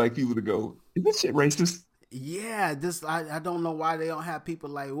of? Like, people to go, is this shit racist? Yeah, this I don't know why they don't have people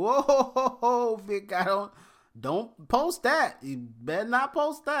like, whoa, big guy, don't post that. You better not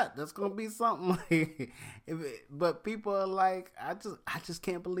post that. That's gonna be something. But people are like, I just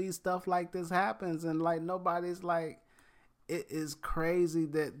can't believe stuff like this happens, and like nobody's like, it is crazy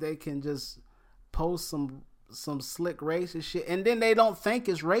that they can just post some slick racist shit, and then they don't think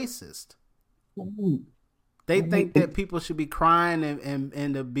it's racist. They think that people should be crying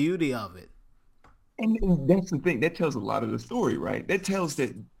and the beauty of it. And that's the thing. That tells a lot of the story, right? That tells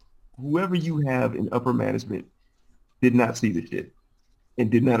that whoever you have in upper management did not see the shit and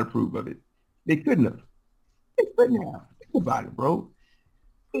did not approve of it. They couldn't have. They couldn't have. Think about it, bro.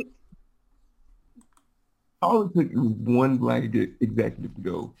 All it took was one black executive to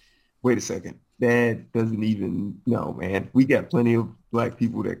go, wait a second, that doesn't even, no, man. We got plenty of black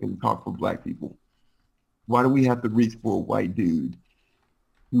people that can talk for black people. Why do we have to reach for a white dude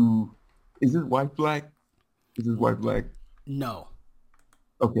who, is his wife black? Is his wife black? No.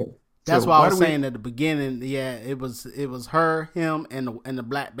 Okay. That's So why I why was do we- saying at the beginning, yeah, it was her, him, and the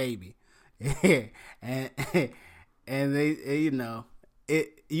black baby, and they, you know,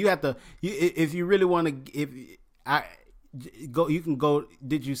 you have to, if you really want to, you can go.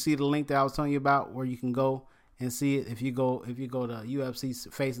 Did you see the link that I was telling you about where you can go and see it? If you go to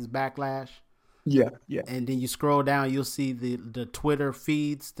UFC Faces Backlash, Yeah. and then you scroll down, you'll see the Twitter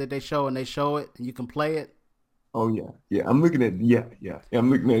feeds that they show, and they show it, and you can play it. Oh yeah. I'm looking at I'm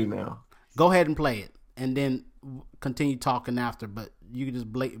looking at it now. Go ahead and play it, and then continue talking after. But you can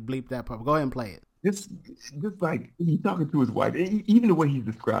just bleep that part. Go ahead and play it. Just like he's talking to his wife, even the way he's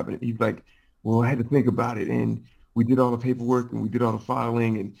describing it, he's like, "Well, I had to think about it, and we did all the paperwork, and we did all the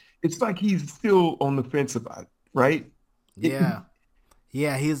filing, and it's like he's still on the fence about it, right?" Yeah,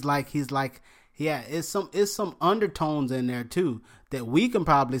 yeah. He's like, yeah. It's some undertones in there too that we can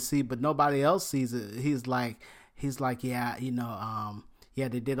probably see, but nobody else sees it. He's like, yeah, yeah,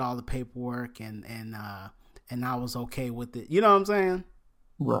 they did all the paperwork, and I was okay with it. You know what I'm saying?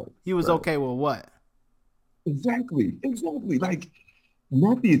 Right. He was right. okay with what? Exactly. Like,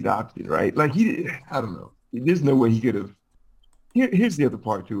 not the adoption, right? Like, I don't know. There's no way he could have. Here's the other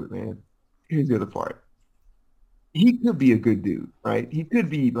part to it, man. Here's the other part. He could be a good dude, right? He could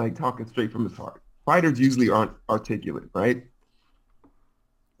be like talking straight from his heart. Fighters usually aren't articulate, right?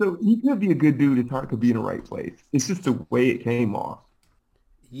 So he could be a good dude. His heart could be in the right place. It's just the way it came off.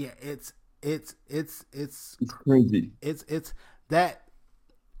 Yeah, it's crazy. It's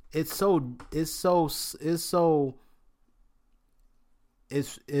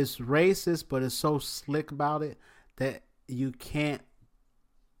racist, but it's so slick about it that you can't.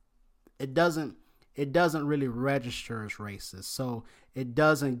 It doesn't really register as racist, so it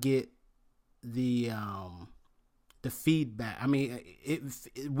doesn't get the feedback. I mean,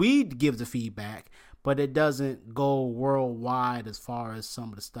 we give the feedback, but it doesn't go worldwide as far as some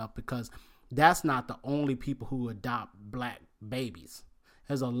of the stuff, because that's not the only people who adopt black babies.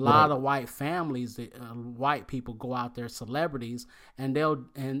 There's a lot of white families that white people go out there, celebrities, and they'll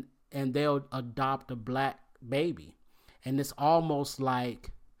adopt a black baby, and it's almost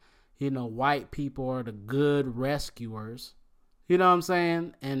like, white people are the good rescuers. You know what I'm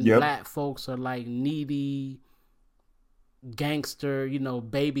saying? And black folks are like needy gangster,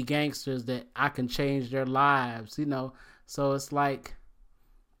 baby gangsters that I can change their lives, So it's like,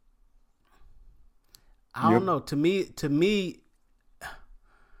 I don't know. To me,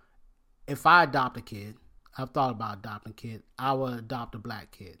 if I adopt a kid, I've thought about adopting a kid, I would adopt a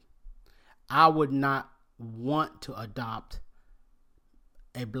black kid. I would not want to adopt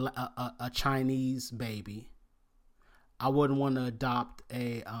a Chinese baby. I wouldn't want to adopt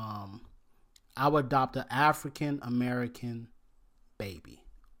I would adopt an African American baby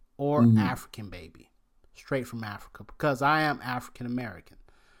or African baby, straight from Africa, because I am African American,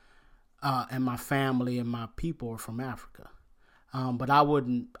 and my family and my people are from Africa. But I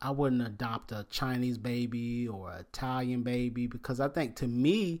wouldn't adopt a Chinese baby or an Italian baby, because I think, to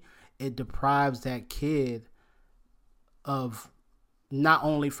me, it deprives that kid of not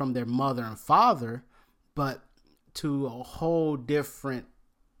only from their mother and father, but to a whole different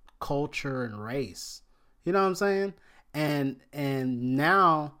culture and race. You know what I'm saying? And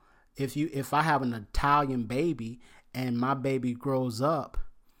now if I have an Italian baby and my baby grows up,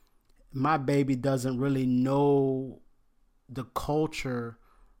 my baby doesn't really know the culture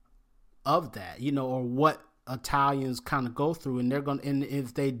of that, you know, or what Italians kind of go through, and and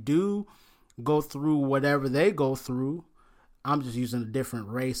if they do go through whatever they go through, I'm just using a different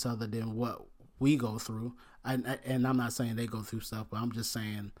race other than what we go through, and I'm not saying they go through stuff, but I'm just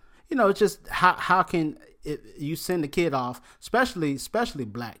saying, you know, it's just how can you send a kid off, especially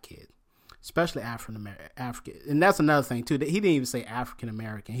black kid, especially African, and that's another thing too. That he didn't even say African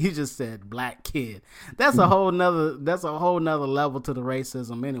American; he just said black kid. That's a whole nother level to the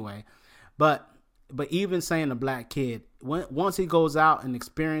racism anyway. But even saying a black kid, once he goes out and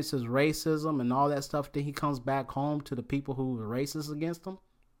experiences racism and all that stuff, then he comes back home to the people who were racist against him,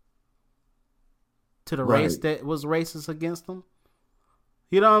 to the race that was racist against him.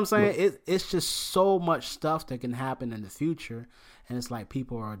 You know what I'm saying? It's just so much stuff that can happen in the future, and it's like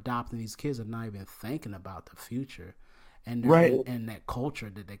people are adopting these kids and not even thinking about the future and and that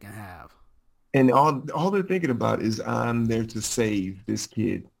culture that they can have. And all they're thinking about is, I'm there to save this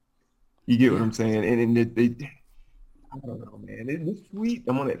kid. You get what I'm saying? And they I don't know, man. This tweet,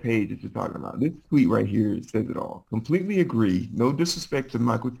 I'm on that page that you're talking about. This tweet right here says it all. Completely agree. No disrespect to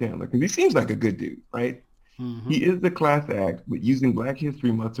Michael Chandler, because he seems like a good dude, right? Mm-hmm. He is the class act, but using Black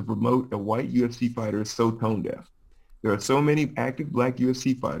History Month to promote a white UFC fighter is so tone deaf. There are so many active black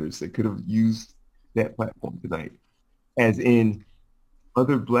UFC fighters that could have used that platform tonight, as in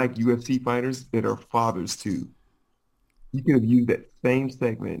other black UFC fighters that are fathers too. You could have used that same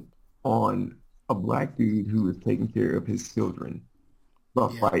segment on a black dude who is taking care of his children while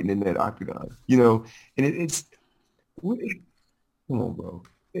fighting in that octagon, you know. And it's come on, bro.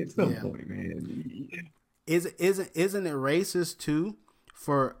 At some point, man. Isn't it racist too?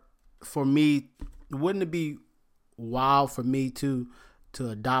 For me, wouldn't it be wild for me to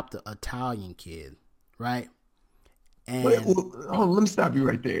adopt an Italian kid, right? And let me stop you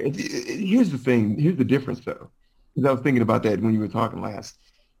right there. Here's the thing. Here's the difference, though. Because I was thinking about that when you were talking last.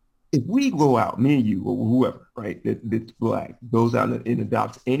 If we go out, me and you, or whoever, right, that's black, goes out and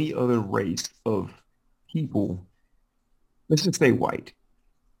adopts any other race of people, let's just say white,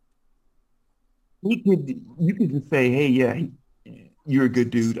 you could just say, hey, yeah, you're a good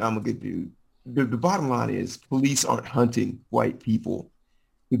dude, I'm a good dude. The bottom line is police aren't hunting white people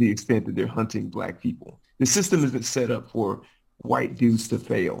to the extent that they're hunting black people. The system isn't set up for white dudes to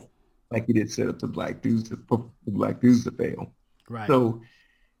fail like it is set up for black dudes to fail. Right. So,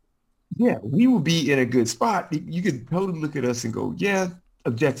 yeah, we will be in a good spot. You could totally look at us and go, yeah,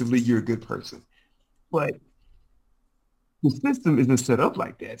 objectively, you're a good person. But the system isn't set up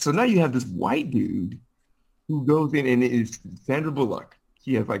like that. So now you have this white dude who goes in, and it's Sandra Bullock.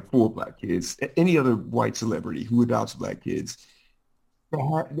 She has like 4 black kids. Any other white celebrity who adopts black kids,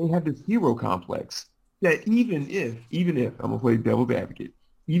 they have this hero complex that even if, I'm going to play devil's advocate,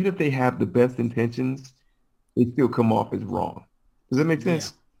 even if they have the best intentions, they still come off as wrong. Does that make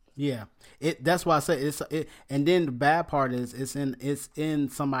sense? Yeah. That's why I say it. And then the bad part is it's in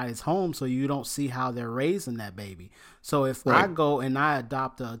somebody's home, so you don't see how they're raising that baby. So if I go and I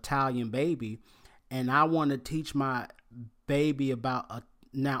adopt an Italian baby, and I want to teach my baby about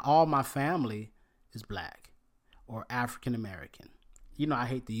now all my family is black or African American. You know, I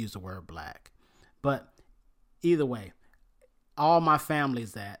hate to use the word black, but either way, all my family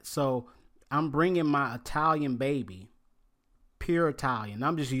is that. So I'm bringing my Italian baby, pure Italian.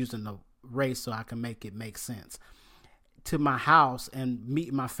 I'm just using the race so I can make it make sense, to my house and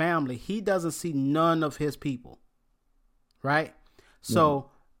meet my family. He doesn't see none of his people, right? So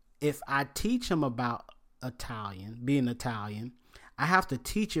if I teach him about being Italian, I have to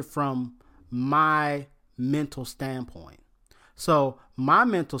teach it from my mental standpoint. So my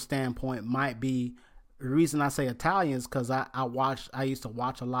mental standpoint might be, the reason I say Italian is because I used to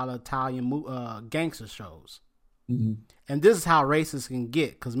watch a lot of Italian gangster shows. Mm-hmm. And this is how racist can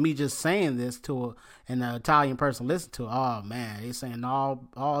get, because me just saying this to an Italian person listen to, oh man, they saying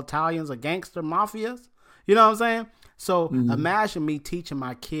all Italians are gangster mafias. You know what I'm saying? So imagine me teaching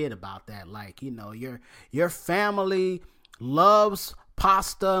my kid about that. Like, you know, your family loves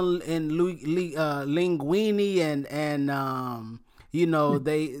pasta and linguine and you know,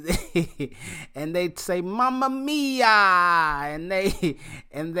 they and they say "Mamma Mia" and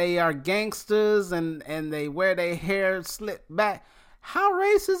they are gangsters and they wear their hair slicked back. How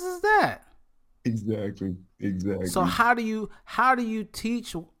racist is that? Exactly. So how do you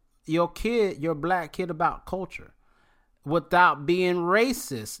teach your black kid about culture without being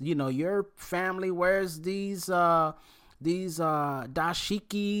racist? You know, your family wears these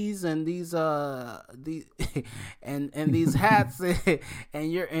dashikis and these and these hats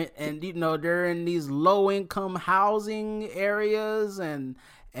and you know, they're in these low income housing areas and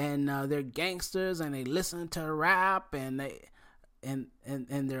they're gangsters and they listen to rap and and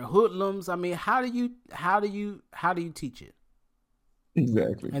they're hoodlums. I mean, how do you teach it?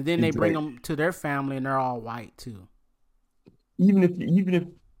 Exactly. And then they bring them to their family, and they're all white too. Even if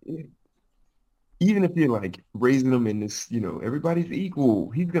you're like raising them in this, everybody's equal,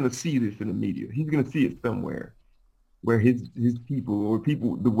 he's gonna see this in the media. He's gonna see it somewhere where his people or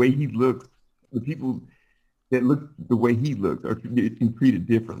people, the way he looks, the people that look the way he looks are getting treated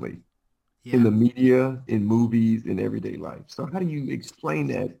differently in the media, in movies, in everyday life. So how do you explain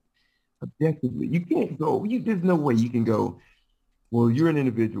that objectively? You can't go. There's no way you can go, well, you're an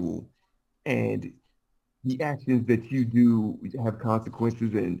individual, and the actions that you do have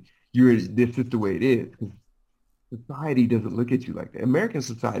consequences, and this is the way it is. Because society doesn't look at you like that. American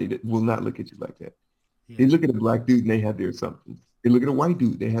society will not look at you like that. Yeah. They look at a black dude and they have their assumptions. They look at a white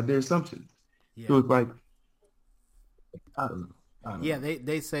dude, they have their assumptions. Yeah. So it's like, I don't know. Yeah,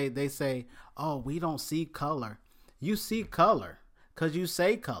 they say, oh, we don't see color. You see color because you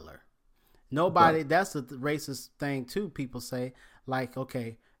say color. Nobody, right. That's a racist thing too. People say, like,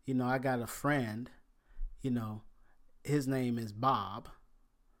 okay, I got a friend, his name is Bob.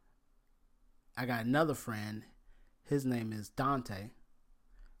 I got another friend, his name is Dante.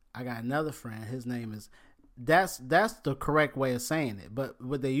 I got another friend, his name is... That's the correct way of saying it. But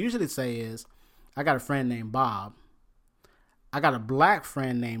what they usually say is, I got a friend named Bob. I got a black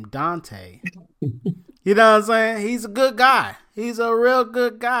friend named Dante. You know what I'm saying? He's a good guy. He's a real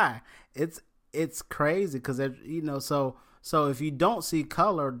good guy. It's crazy because, so if you don't see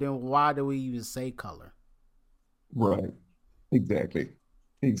color, then why do we even say color? Right. Exactly.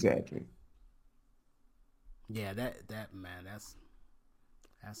 Yeah, that man, that's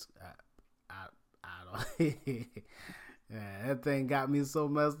I don't. Yeah, that thing got me so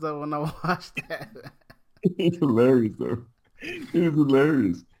messed up when I watched that. It's hilarious, though. It is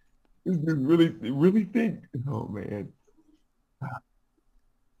hilarious. It's just really think. Oh man.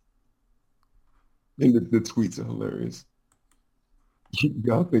 And the tweets are hilarious.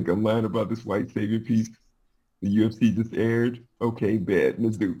 Y'all think I'm lying about this white savior piece the UFC just aired? Okay, bet. And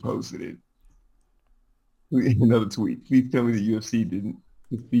this dude posted it. Another tweet. Please tell me the UFC didn't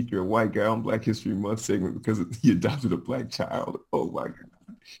just feature a white guy on Black History Month segment because he adopted a black child. Oh my God.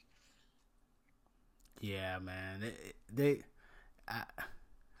 Yeah, man.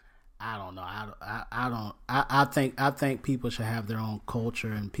 I don't know. I think people should have their own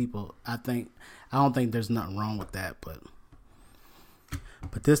culture, and I don't think there's nothing wrong with that, but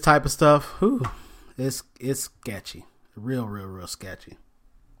this type of stuff, it's sketchy. Real sketchy.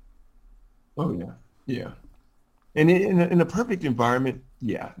 Oh yeah. Yeah. And in a perfect environment,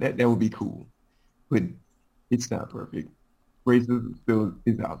 yeah, that would be cool. But it's not perfect. Racism still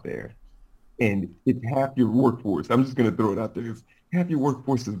is out there. And it's half your workforce. I'm just going to throw it out there. If half your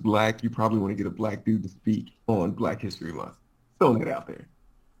workforce is black, you probably want to get a black dude to speak on Black History Month. Throwing it out there.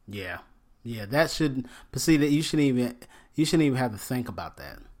 Yeah. Yeah, that shouldn't. But see, that you shouldn't even have to think about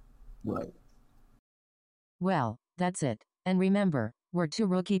that. Right. Well, that's it. And remember, we're two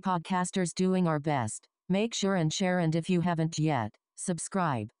rookie podcasters doing our best. Make sure and share, and if you haven't yet,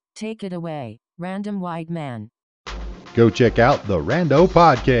 subscribe. Take it away, Random White Man. Go check out the Rando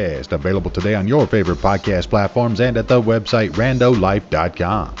Podcast, available today on your favorite podcast platforms and at the website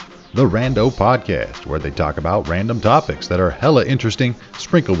randolife.com. The Rando Podcast, where they talk about random topics that are hella interesting,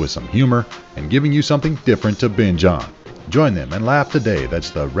 sprinkled with some humor, and giving you something different to binge on. Join them and laugh today.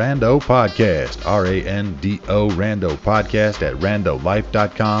 That's the Rando Podcast, Rando Rando Podcast at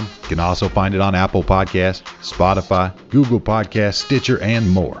randolife.com. You can also find it on Apple Podcasts, Spotify, Google Podcasts, Stitcher, and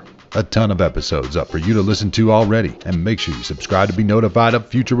more. A ton of episodes up for you to listen to already, and make sure you subscribe to be notified of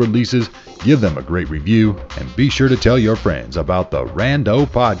future releases, give them a great review, and be sure to tell your friends about the Rando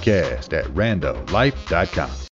Podcast at randolife.com.